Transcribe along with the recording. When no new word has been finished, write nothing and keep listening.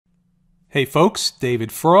Hey folks, David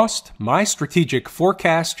Frost, my strategic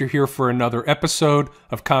forecaster here for another episode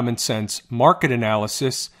of Common Sense Market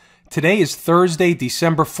Analysis. Today is Thursday,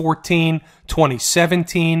 December 14,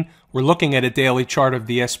 2017. We're looking at a daily chart of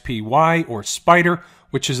the SPY or SPDR,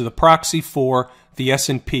 which is the proxy for the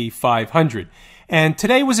S&P 500. And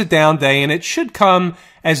today was a down day, and it should come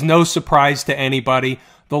as no surprise to anybody.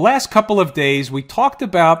 The last couple of days, we talked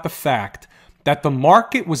about the fact that the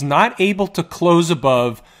market was not able to close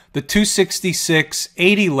above the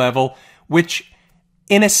 266.80 level, which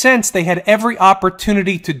in a sense they had every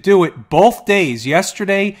opportunity to do it both days,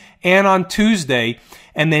 yesterday and on Tuesday,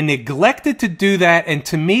 and they neglected to do that. And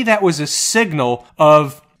to me, that was a signal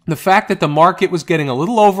of the fact that the market was getting a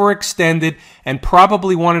little overextended and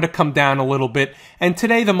probably wanted to come down a little bit. And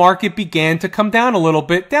today the market began to come down a little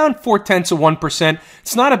bit, down 0.4%.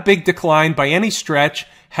 It's not a big decline by any stretch.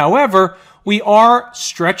 However, we are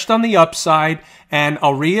stretched on the upside, and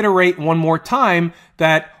I'll reiterate one more time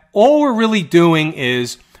that all we're really doing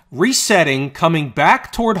is resetting, coming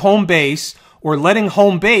back toward home base, or letting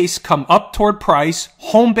home base come up toward price.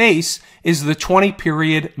 Home base is the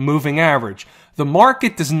 20-period moving average. The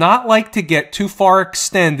market does not like to get too far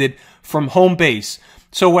extended from home base.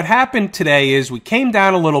 So what happened today is we came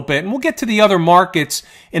down a little bit, and we'll get to the other markets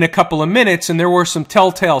in a couple of minutes, and there were some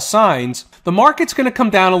telltale signs. The market's going to come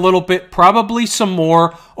down a little bit, probably some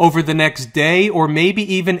more over the next day or maybe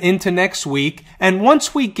even into next week. And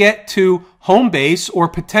once we get to home base, or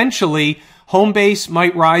potentially home base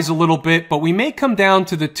might rise a little bit, but we may come down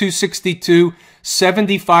to the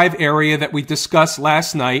 262.75 area that we discussed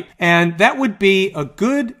last night, and that would be a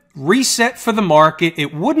good reset for the market.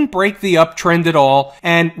 It wouldn't break the uptrend at all,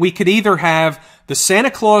 and we could either have the Santa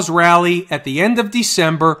Claus rally at the end of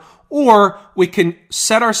December, or we can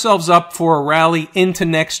set ourselves up for a rally into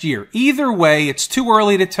next year. Either way, it's too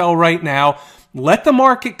early to tell right now. Let the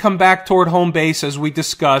market come back toward home base as we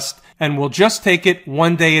discussed, and we'll just take it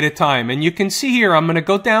one day at a time. And you can see here, I'm going to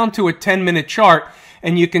go down to a 10-minute chart,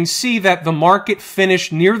 and you can see that the market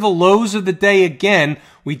finished near the lows of the day again.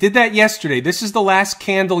 We did that yesterday. This is the last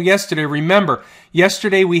candle yesterday. Remember,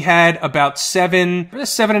 yesterday we had about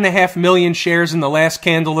 7.5 million shares in the last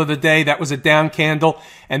candle of the day. That was a down candle.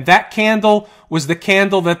 And that candle was the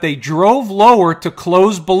candle that they drove lower to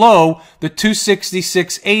close below the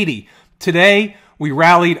 266.80. Today, we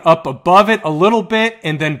rallied up above it a little bit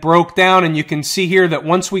and then broke down, and you can see here that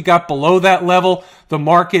once we got below that level, the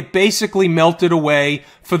market basically melted away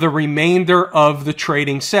for the remainder of the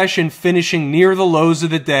trading session, finishing near the lows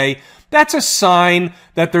of the day. That's a sign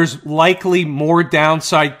that there's likely more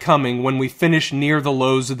downside coming when we finish near the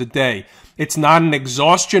lows of the day. It's not an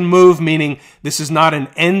exhaustion move, meaning this is not an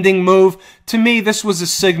ending move. To me, this was a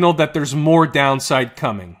signal that there's more downside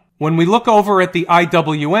coming. When we look over at the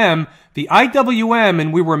IWM,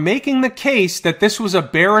 and we were making the case that this was a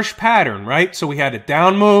bearish pattern, right? So we had a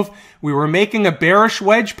down move, we were making a bearish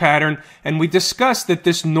wedge pattern, and we discussed that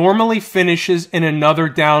this normally finishes in another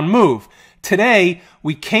down move. Today,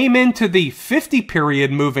 we came into the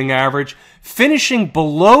 50-period moving average, finishing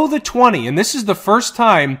below the 20, and this is the first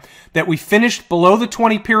time that we finished below the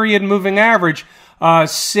 20-period moving average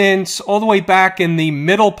since all the way back in the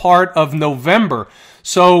middle part of November.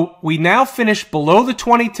 So we now finished below the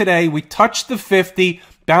 20 today. We touched the 50,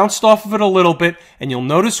 bounced off of it a little bit, and you'll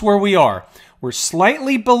notice where we are. We're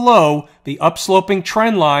slightly below the upsloping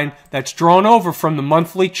trend line that's drawn over from the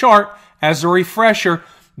monthly chart. As a refresher,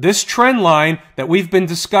 this trend line that we've been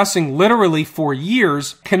discussing literally for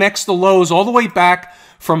years connects the lows all the way back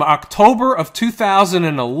from October of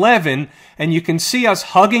 2011, and you can see us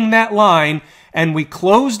hugging that line, and we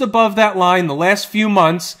closed above that line the last few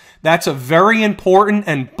months. That's a very important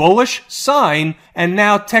and bullish sign, and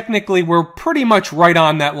now technically we're pretty much right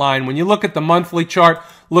on that line. When you look at the monthly chart,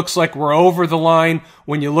 looks like we're over the line.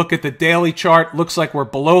 When you look at the daily chart, looks like we're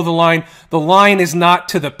below the line. The line is not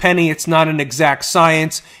to the penny. It's not an exact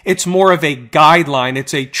science. It's more of a guideline.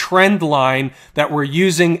 It's a trend line that we're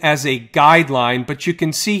using as a guideline. But you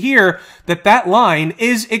can see here that that line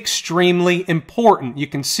is extremely important. You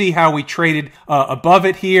can see how we traded above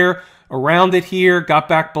it here, around it here, got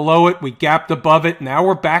back below it, we gapped above it, now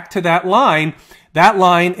we're back to that line. That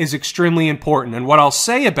line is extremely important. And what I'll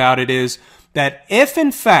say about it is that if,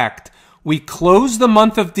 in fact, we close the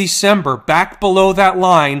month of December back below that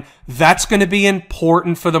line, that's going to be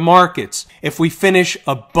important for the markets. If we finish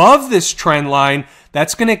above this trend line,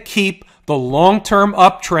 that's going to keep the long-term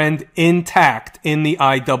uptrend intact in the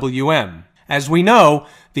IWM. As we know,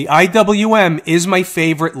 the IWM is my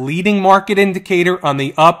favorite leading market indicator on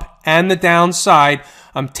the up and the downside.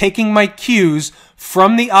 I'm taking my cues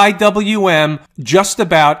from the IWM just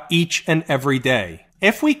about each and every day.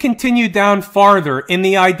 If we continue down farther in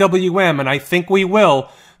the IWM, and I think we will,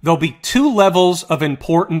 there'll be two levels of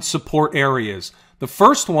important support areas. The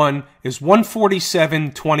first one is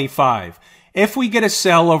 147.25. If we get a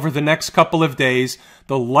sell over the next couple of days,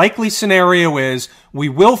 the likely scenario is we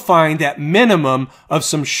will find at minimum of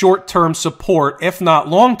some short-term support, if not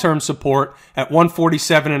long-term support, at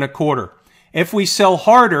 147.25. If we sell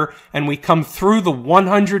harder and we come through the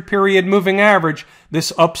 100 period moving average,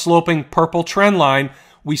 this upsloping purple trend line,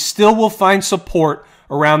 we still will find support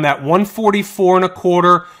around that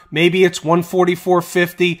 144.25, maybe it's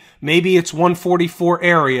 144.50, maybe it's 144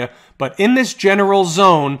 area, but in this general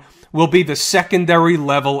zone will be the secondary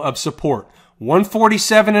level of support.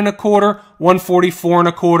 147.25,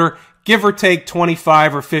 144.25, give or take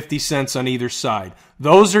 25 or 50 cents on either side.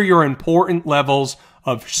 Those are your important levels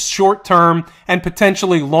of short-term and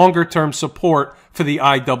potentially longer-term support for the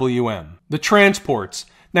IWM. The transports.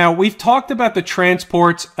 Now, we've talked about the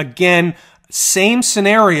transports. Again, same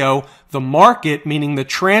scenario. The market, meaning the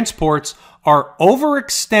transports, are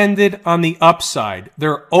overextended on the upside.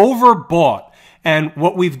 They're overbought. And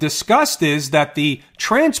what we've discussed is that the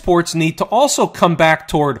transports need to also come back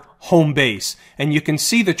toward home base. And you can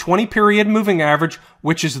see the 20-period moving average,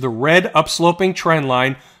 which is the red upsloping trend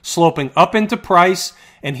line, sloping up into price.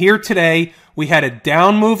 And here today, we had a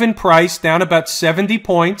down move in price, down about 70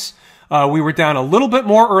 points. We were down a little bit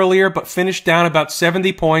more earlier, but finished down about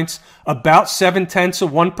 70 points, about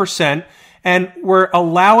 0.7%. And we're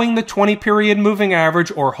allowing the 20-period moving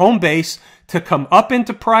average, or home base, to come up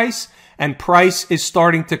into price, and price is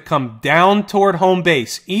starting to come down toward home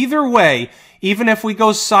base. Either way, even if we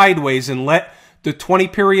go sideways and let the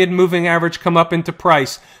 20-period moving average come up into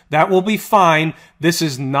price, that will be fine. This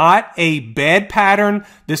is not a bad pattern.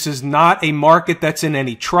 This is not a market that's in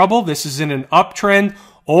any trouble. This is in an uptrend.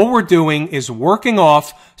 All we're doing is working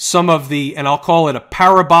off some of the, and I'll call it a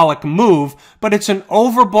parabolic move, but it's an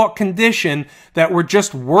overbought condition that we're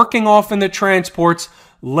just working off in the transports,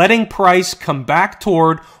 letting price come back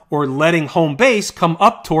toward, or letting home base come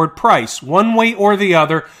up toward price. One way or the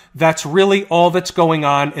other, that's really all that's going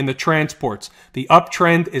on in the transports. The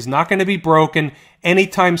uptrend is not going to be broken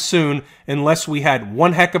anytime soon unless we had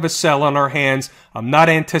one heck of a sell on our hands. I'm not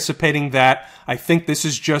anticipating that. I think this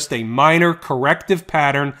is just a minor corrective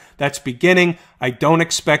pattern that's beginning. I don't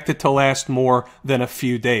expect it to last more than a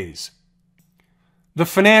few days. The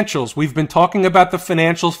financials. We've been talking about the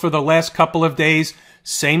financials for the last couple of days.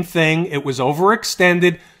 Same thing. It was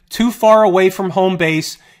overextended, too far away from home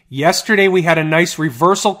base. Yesterday we had a nice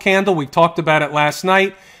reversal candle. We talked about it last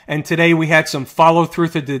night. And today we had some follow through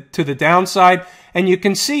to the downside. And you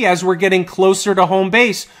can see as we're getting closer to home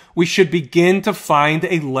base, we should begin to find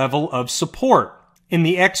a level of support. In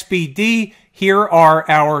the XBD, here are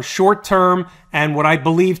our short-term and what I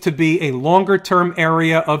believe to be a longer-term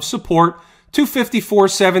area of support.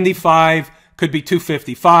 254.75, could be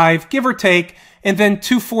 255, give or take, and then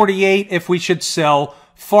 248 if we should sell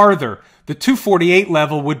farther. The 248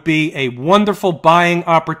 level would be a wonderful buying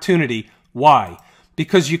opportunity. Why?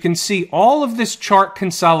 Because you can see all of this chart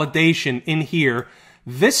consolidation in here.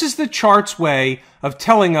 This is the chart's way of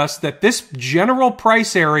telling us that this general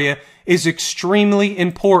price area is extremely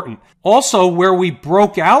important. Also, where we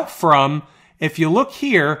broke out from, if you look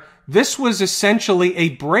here, this was essentially a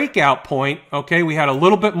breakout point. Okay, we had a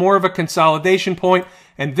little bit more of a consolidation point,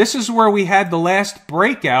 and this is where we had the last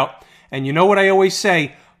breakout. And you know what I always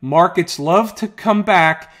say, markets love to come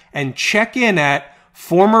back and check in at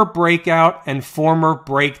former breakout and former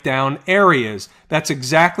breakdown areas. That's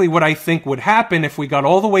exactly what I think would happen if we got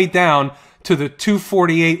all the way down to the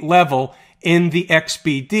 248 level in the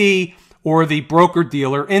XBD or the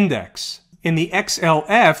broker-dealer index. In the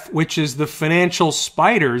XLF, which is the financial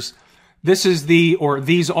spiders,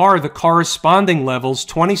 these are the corresponding levels,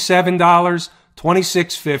 $27,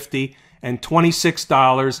 $26.50, and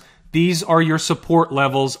 $26. These are your support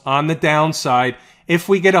levels on the downside. If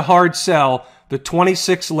we get a hard sell, the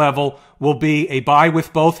 26 level will be a buy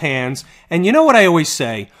with both hands. And you know what I always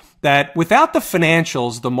say? That without the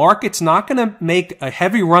financials, the market's not going to make a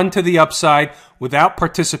heavy run to the upside without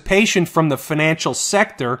participation from the financial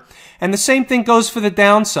sector. And the same thing goes for the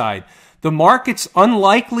downside. The market's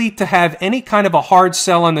unlikely to have any kind of a hard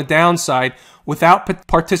sell on the downside without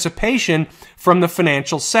participation from the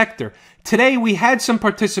financial sector. Today, we had some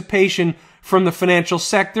participation from the financial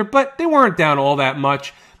sector, but they weren't down all that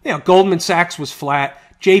much. You know, Goldman Sachs was flat.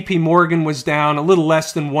 JP Morgan was down a little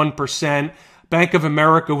less than 1%. Bank of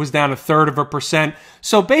America was down 0.33%.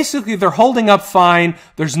 So basically, they're holding up fine.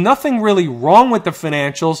 There's nothing really wrong with the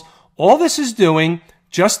financials. All this is doing,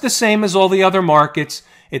 just the same as all the other markets,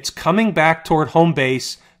 it's coming back toward home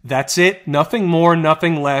base. That's it. Nothing more,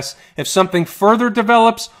 nothing less. If something further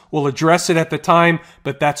develops, we'll address it at the time,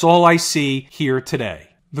 but that's all I see here today.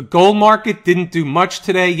 The gold market didn't do much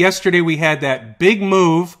today. Yesterday we had that big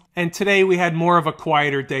move, and today we had more of a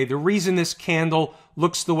quieter day. The reason this candle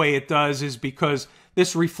looks the way it does is because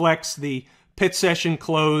this reflects the pit session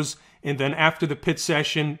close, and then after the pit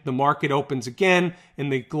session, the market opens again in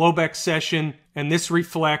the Globex session, and this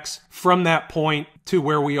reflects from that point to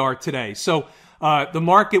where we are today. So the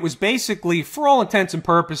market was basically, for all intents and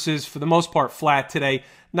purposes, for the most part, flat today.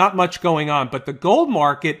 Not much going on, but the gold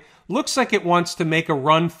market looks like it wants to make a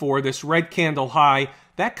run for this red candle high.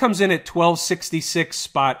 That comes in at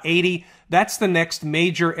 1266.80. That's the next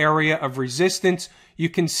major area of resistance. You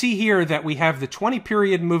can see here that we have the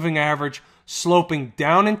 20-period moving average sloping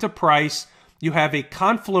down into price. You have a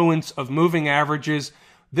confluence of moving averages.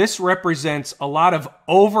 This represents a lot of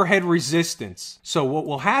overhead resistance. So what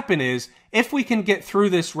will happen is, if we can get through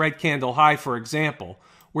this red candle high, for example,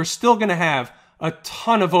 we're still going to have a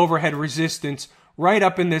ton of overhead resistance right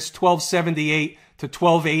up in this 1278 to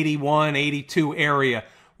 1281, 82 area.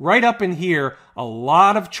 Right up in here, a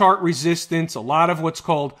lot of chart resistance, a lot of what's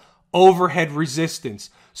called overhead resistance.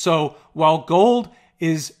 So while gold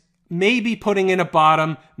is maybe putting in a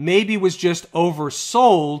bottom, maybe was just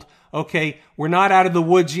oversold, okay, we're not out of the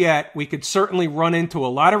woods yet. We could certainly run into a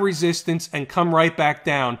lot of resistance and come right back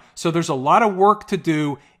down. So there's a lot of work to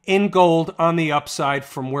do in gold on the upside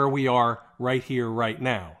from where we are right here, right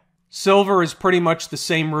now. Silver is pretty much the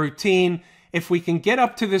same routine. If we can get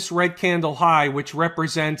up to this red candle high, which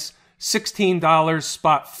represents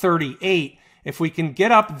 $16.38, if we can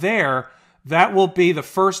get up there, that will be the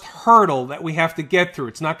first hurdle that we have to get through.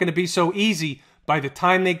 It's not going to be so easy. By the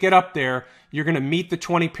time they get up there, you're going to meet the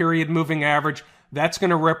 20-period moving average. That's going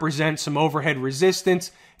to represent some overhead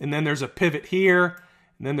resistance. And then there's a pivot here.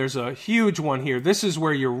 And then there's a huge one here. This is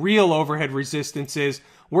where your real overhead resistance is.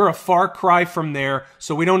 We're a far cry from there,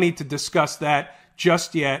 so we don't need to discuss that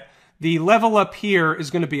just yet. The level up here is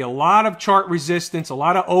going to be a lot of chart resistance, a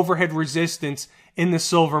lot of overhead resistance in the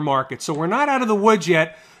silver market. So we're not out of the woods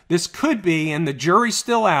yet. This could be, and the jury's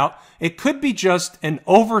still out, it could be just an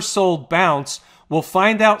oversold bounce. We'll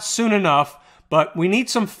find out soon enough, but we need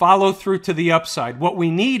some follow through to the upside. What we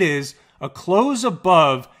need is a close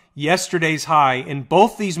above yesterday's high in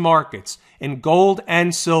both these markets, in gold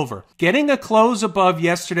and silver. Getting a close above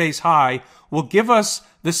yesterday's high will give us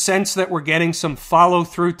the sense that we're getting some follow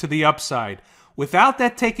through to the upside. Without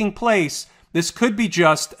that taking place, this could be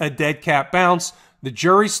just a dead cat bounce. The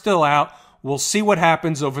jury's still out. We'll see what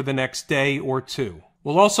happens over the next day or two.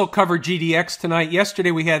 We'll also cover GDX tonight.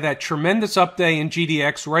 Yesterday we had that tremendous up day in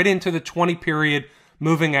GDX right into the 20-period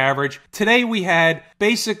moving average. Today we had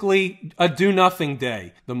basically a do-nothing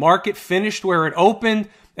day. The market finished where it opened,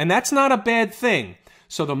 and that's not a bad thing.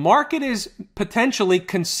 So the market is potentially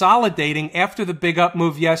consolidating after the big up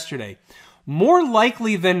move yesterday. More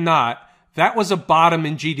likely than not, that was a bottom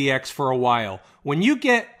in GDX for a while. When you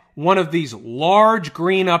get one of these large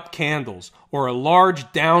green up candles or a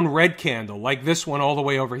large down red candle like this one all the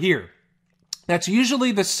way over here, that's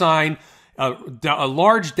usually the sign. A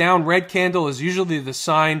large down red candle is usually the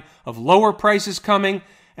sign of lower prices coming,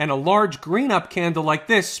 and a large green up candle like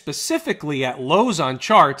this, specifically at lows on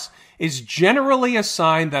charts, is generally a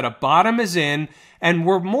sign that a bottom is in, and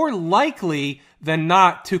we're more likely than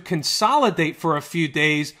not to consolidate for a few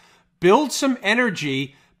days, build some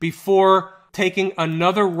energy before taking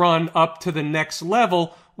another run up to the next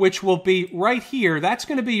level, which will be right here. That's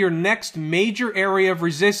going to be your next major area of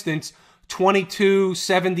resistance,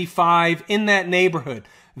 22.75, in that neighborhood.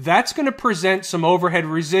 That's going to present some overhead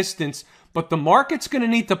resistance, but the market's going to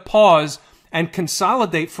need to pause and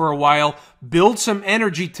consolidate for a while, build some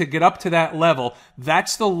energy to get up to that level.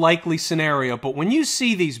 That's the likely scenario. But when you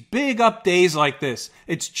see these big up days like this,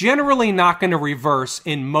 it's generally not going to reverse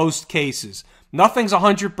in most cases. Nothing's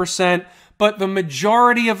 100%, but the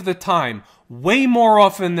majority of the time, way more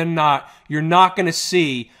often than not, you're not going to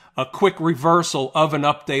see a quick reversal of an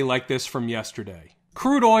up day like this from yesterday.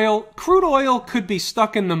 Crude oil could be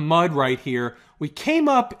stuck in the mud right here. We came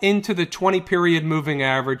up into the 20-period moving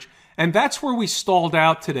average, and that's where we stalled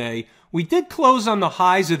out today. We did close on the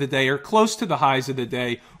highs of the day, or close to the highs of the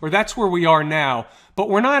day, or that's where we are now, but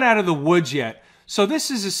we're not out of the woods yet. So this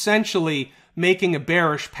is essentially making a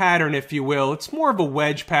bearish pattern, if you will. It's more of a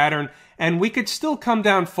wedge pattern, and we could still come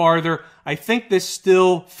down farther. I think this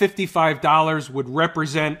still $55 would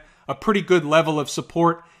represent a pretty good level of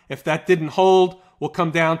support. If that didn't hold, we'll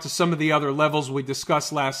come down to some of the other levels we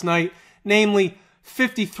discussed last night, namely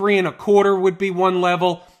 53.25 would be one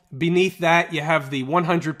level. Beneath that, you have the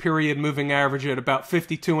 100-period moving average at about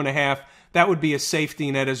 52.5. That would be a safety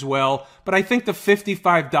net as well. But I think the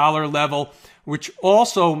 $55 level, which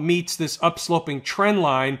also meets this upsloping trend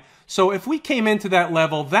line, so if we came into that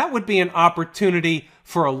level, that would be an opportunity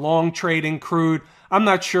for a long trade in crude. I'm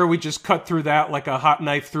not sure we just cut through that like a hot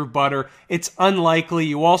knife through butter. It's unlikely.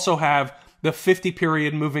 You also have the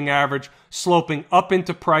 50-period moving average sloping up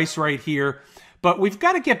into price right here. But we've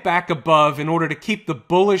got to get back above in order to keep the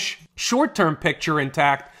bullish short-term picture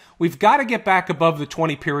intact. We've got to get back above the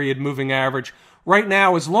 20-period moving average. Right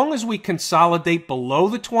now, as long as we consolidate below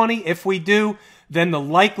the 20, if we do, then the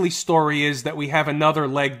likely story is that we have another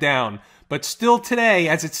leg down. But still today,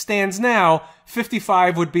 as it stands now,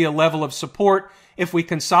 55 would be a level of support. If we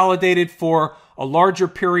consolidated for a larger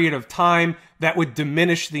period of time, that would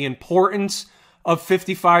diminish the importance of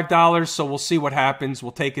 $55, so we'll see what happens.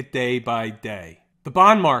 We'll take it day by day. The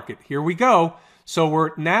bond market, here we go. So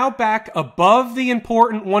we're now back above the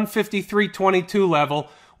important 153.22 level.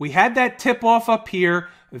 We had that tip off up here.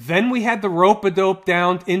 Then we had the rope-a-dope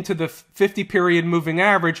down into the 50-period moving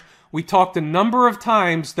average. We talked a number of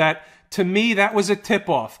times that, to me, that was a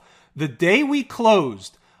tip-off. The day we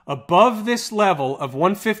closed above this level of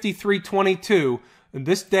 153.22, and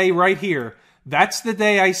this day right here, that's the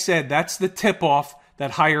day I said that's the tip-off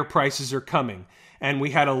that higher prices are coming. And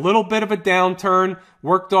we had a little bit of a downturn,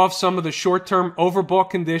 worked off some of the short-term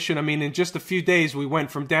overbought condition. I mean, in just a few days, we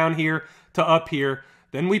went from down here to up here.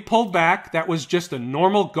 Then we pulled back. That was just a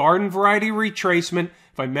normal garden variety retracement.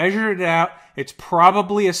 If I measured it out, it's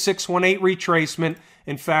probably a 618 retracement.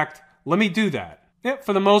 In fact, let me do that. Yeah,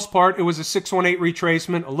 for the most part, it was a 618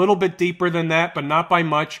 retracement, a little bit deeper than that, but not by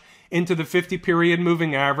much, into the 50-period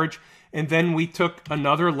moving average. And then we took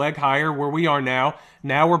another leg higher where we are now.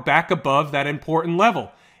 Now we're back above that important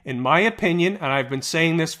level. In my opinion, and I've been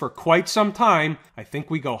saying this for quite some time, I think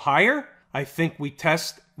we go higher. I think we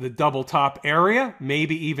test the double top area,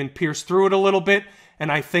 maybe even pierce through it a little bit.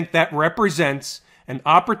 And I think that represents an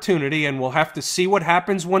opportunity, and we'll have to see what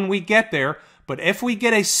happens when we get there. But if we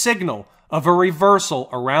get a signal of a reversal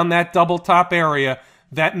around that double top area,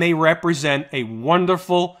 that may represent a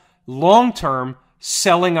wonderful long-term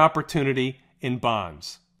selling opportunity in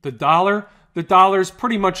bonds. The dollar's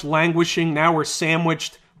pretty much languishing. Now we're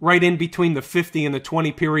sandwiched right in between the 50 and the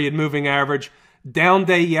 20-period moving average. Down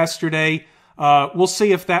day yesterday. We'll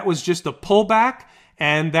see if that was just a pullback,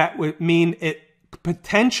 and that would mean it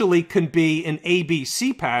potentially could be an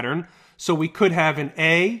ABC pattern. So we could have an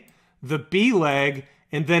A, the B leg,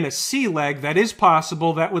 and then a C leg. That is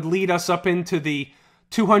possible. That would lead us up into the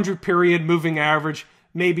 200-period moving average,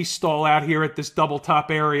 maybe stall out here at this double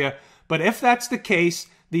top area. But if that's the case,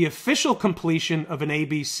 the official completion of an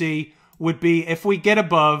ABC would be if we get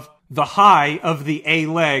above the high of the A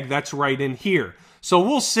leg. That's right in here. So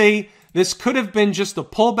we'll see. This could have been just a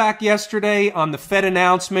pullback yesterday on the Fed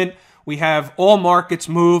announcement. We have all markets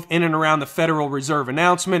move in and around the Federal Reserve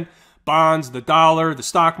announcement. Bonds, the dollar, the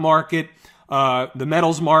stock market, the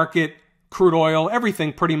metals market, crude oil,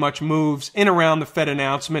 everything pretty much moves in around the Fed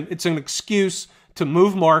announcement. It's an excuse to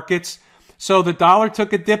move markets. So the dollar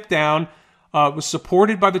took a dip down, was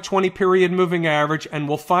supported by the 20-period moving average, and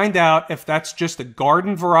we'll find out if that's just a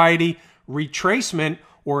garden variety retracement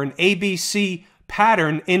or an ABC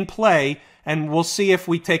pattern in play, and we'll see if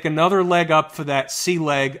we take another leg up for that C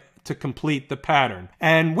leg to complete the pattern.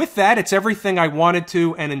 And with that, it's everything I wanted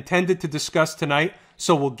to and intended to discuss tonight,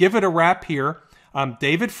 so we'll give it a wrap here. I'm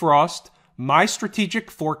David Frost, My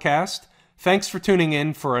Strategic Forecast. Thanks for tuning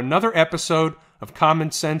in for another episode of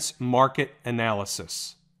Common Sense Market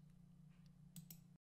Analysis.